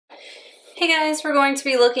Hey guys, we're going to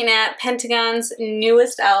be looking at Pentagon's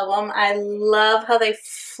newest album. I love how they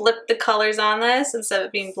flipped the colors on this. Instead of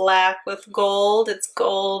it being black with gold, it's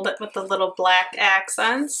gold with the little black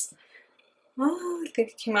accents. Oh, I think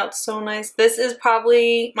it came out so nice. This is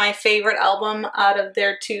probably my favorite album out of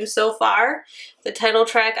their two so far. The title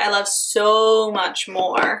track I love so much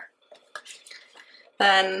more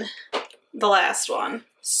than the last one.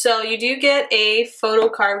 So you do get a photo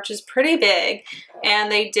card, which is pretty big,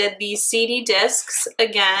 and they did the CD discs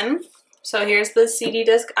again. So here's the CD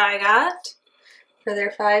disc I got for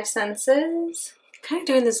their 5 senses. Kind of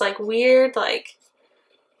doing this like weird like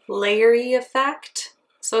layery effect.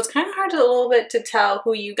 So it's kind of hard a little bit to tell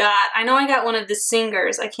who you got. I know I got one of the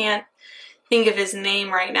singers. I can't think of his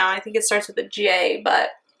name right now. I think it starts with a J, but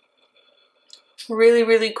really,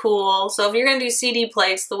 really cool. So if you're going to do CD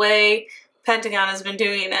plates, the way Pentagon has been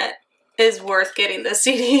doing it is worth getting the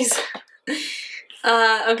CDs.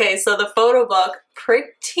 Okay, so the photo book,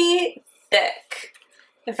 pretty thick,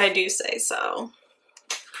 if I do say so.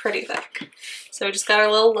 Pretty thick. So we just got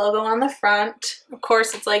our little logo on the front. Of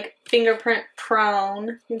course, it's like fingerprint prone.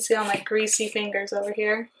 You can see all my greasy fingers over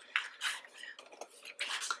here.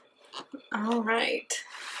 All right.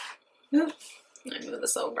 Oop, let me move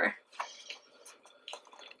this over.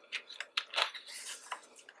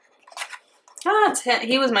 Ah, it's him.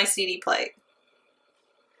 He was my CD plate.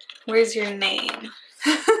 Where's your name?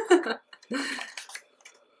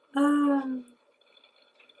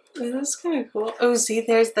 That's kind of cool. Oh, see,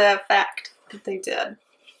 there's the effect that they did.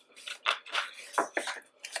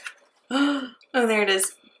 Oh, there it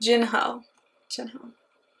is. Jinho. Jinho.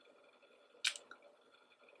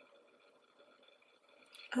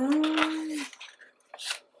 Oh,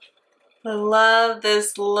 I love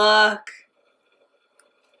this look.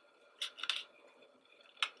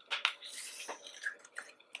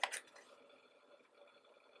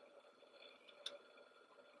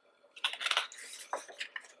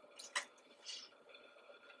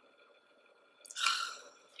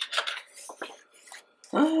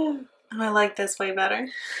 Oh, I like this way better.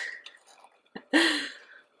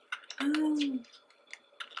 Oh.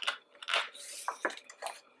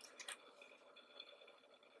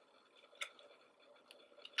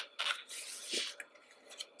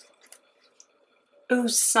 Ooh,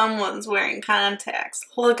 someone's wearing contacts.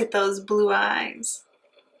 Look at those blue eyes.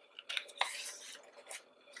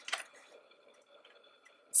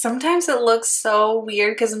 Sometimes it looks so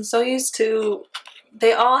weird because I'm so used to,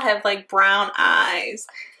 they all have like brown eyes.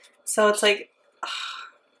 So it's like,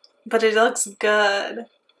 but it looks good.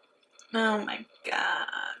 Oh my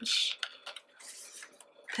gosh.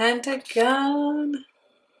 Pentagon.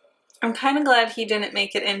 I'm kind of glad he didn't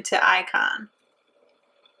make it into Icon.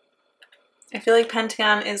 I feel like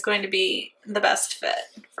Pentagon is going to be the best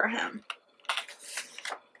fit for him.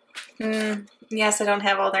 Yes, I don't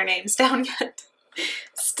have all their names down yet.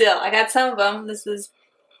 Still, I got some of them. This is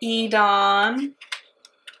Edon.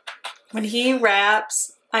 When he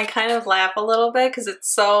raps, I kind of laugh a little bit because it's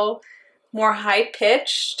so more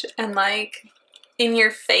high-pitched and like in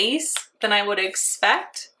your face than I would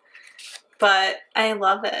expect. But I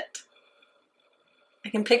love it. I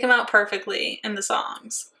can pick him out perfectly in the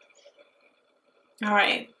songs.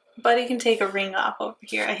 Alright, Buddy can take a ring off over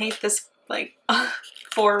here. I hate this like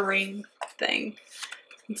 4-ring thing.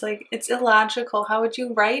 It's like, it's illogical. How would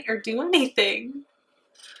you write or do anything?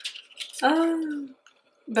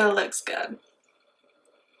 But it looks good.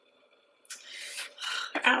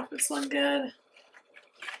 Their outfits look good.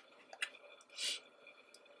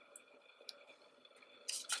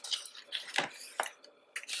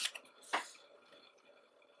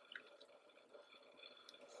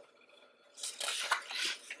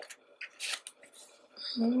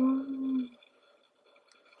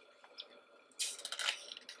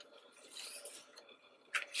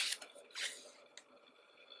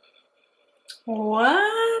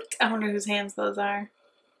 What? I wonder whose hands those are.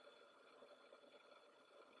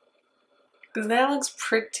 Because that looks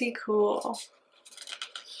pretty cool.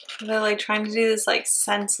 They're like trying to do this like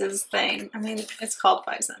senses thing. I mean, it's called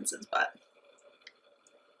 5 senses, but.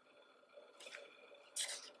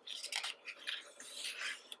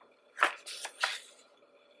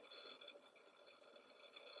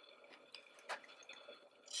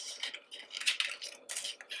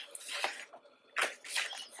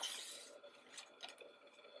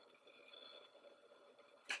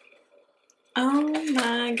 Oh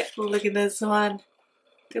my god, look at this one.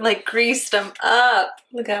 They like greased them up.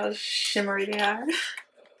 Look how shimmery they are.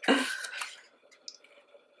 Oh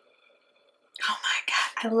my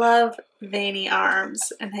god, I love veiny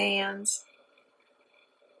arms and hands.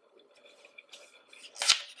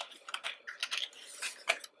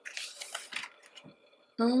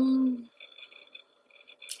 I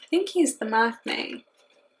think he's the Machne.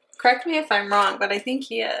 Correct me if I'm wrong, but I think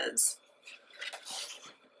he is.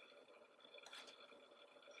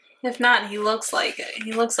 If not, he looks like it.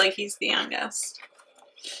 He looks like he's the youngest.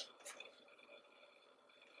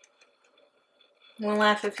 We'll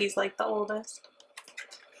laugh if he's like the oldest.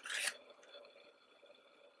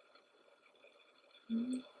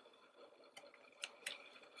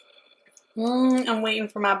 I'm waiting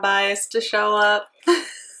for my bias to show up.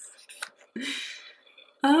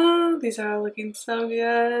 Oh, these are all looking so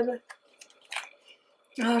good.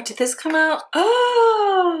 Oh, did this come out?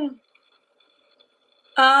 Oh!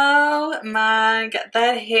 Oh my god,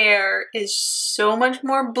 that hair is so much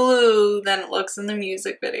more blue than it looks in the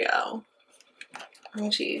music video. Oh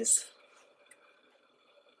jeez.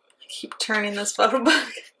 I keep turning this photo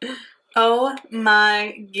book. Oh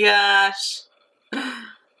my gosh.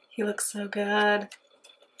 He looks so good.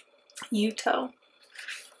 Yuto. Oh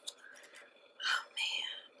man.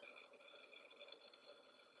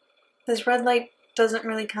 This red light doesn't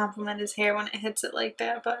really complement his hair when it hits it like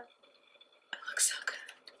that, but it looks so good.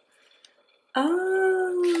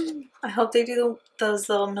 Oh, I hope they do those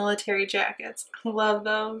little military jackets. I love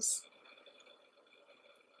those.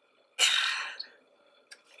 God.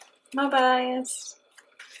 My bias.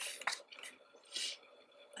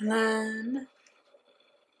 And then,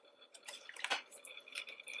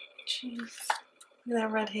 jeez, look at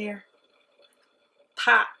that red hair.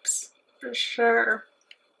 Pops, for sure.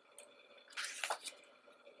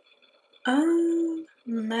 Oh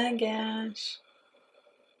my gosh.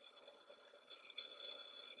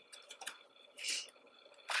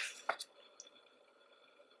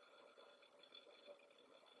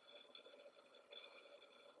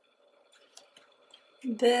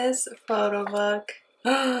 This photo book.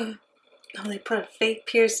 Oh, they put a fake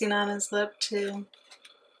piercing on his lip too.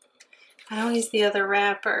 I know he's the other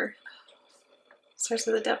rapper. Starts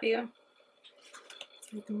with a W.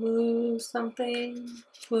 It's like Woo something.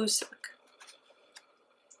 Woosuk.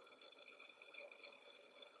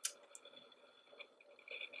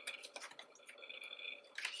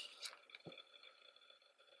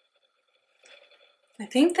 I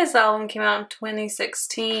think this album came out in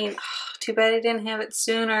 2016. Oh, too bad I didn't have it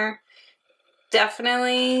sooner.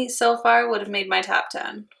 Definitely, so far, would have made my top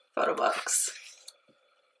 10 photo books.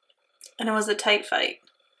 And it was a tight fight.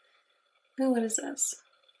 Oh, what is this?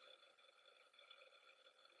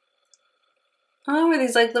 Oh, were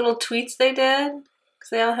these like little tweets they did? Because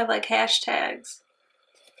they all have like hashtags.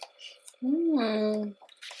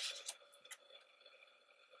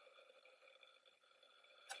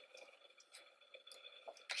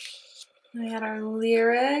 We had our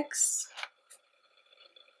lyrics.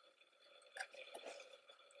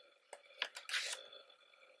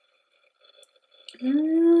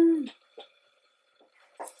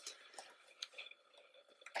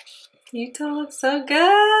 Yuto looks so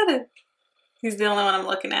good. He's the only one I'm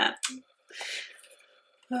looking at.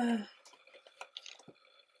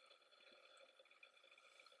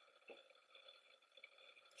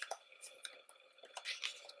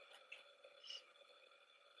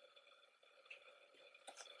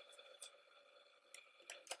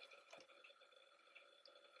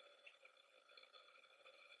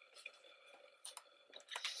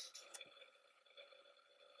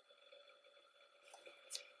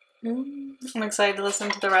 I'm excited to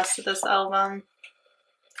listen to the rest of this album.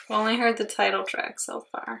 I've only heard the title track so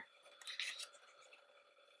far.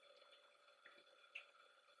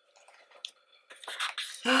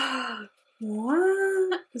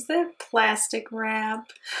 What? Is that plastic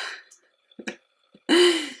wrap?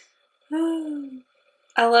 I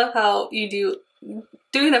love how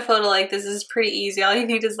doing a photo like this is pretty easy. All you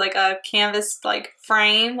need is like a canvas like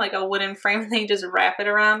frame, like a wooden frame, and then you just wrap it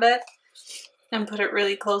around it and put it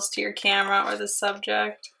really close to your camera or the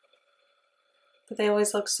subject. But they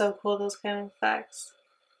always look so cool, those kind of effects.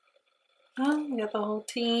 Oh, we got the whole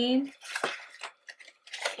team.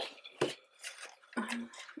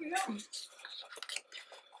 Yeah.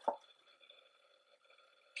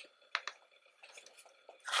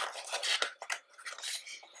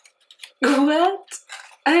 What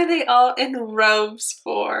are they all in robes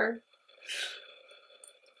for?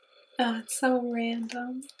 Oh, it's so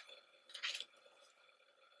random.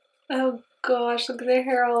 Oh gosh, look at their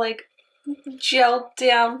hair all like gelled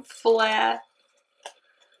down flat.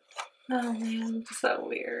 Oh man, so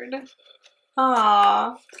weird.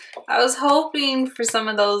 Aww. I was hoping for some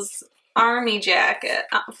of those army jacket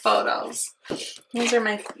photos. Those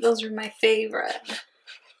are my favorite.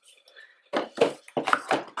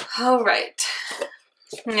 All right.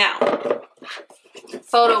 Now,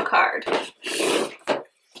 photo card.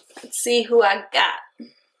 Let's see who I got.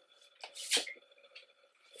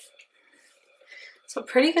 So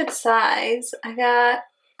pretty good size. I got,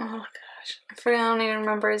 oh gosh, I don't even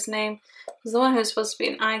remember his name. It was the one who was supposed to be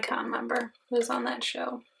an Icon member who was on that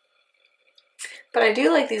show. But I do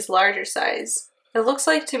like these larger size. It looks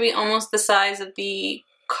like to be almost the size of the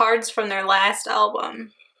cards from their last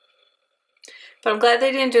album. But I'm glad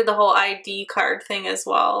they didn't do the whole ID card thing as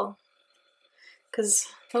well, because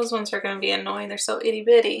those ones are going to be annoying. They're so itty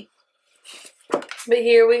bitty. But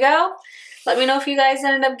here we go. Let me know if you guys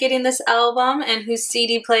ended up getting this album and whose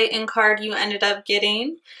CD plate and card you ended up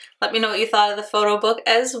getting. Let me know what you thought of the photo book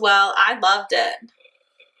as well. I loved it.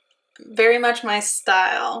 Very much my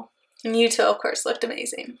style. And you two, of course, looked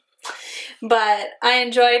amazing. But I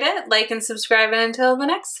enjoyed it. Like and subscribe, and until the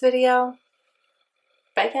next video.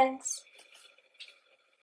 Bye, guys.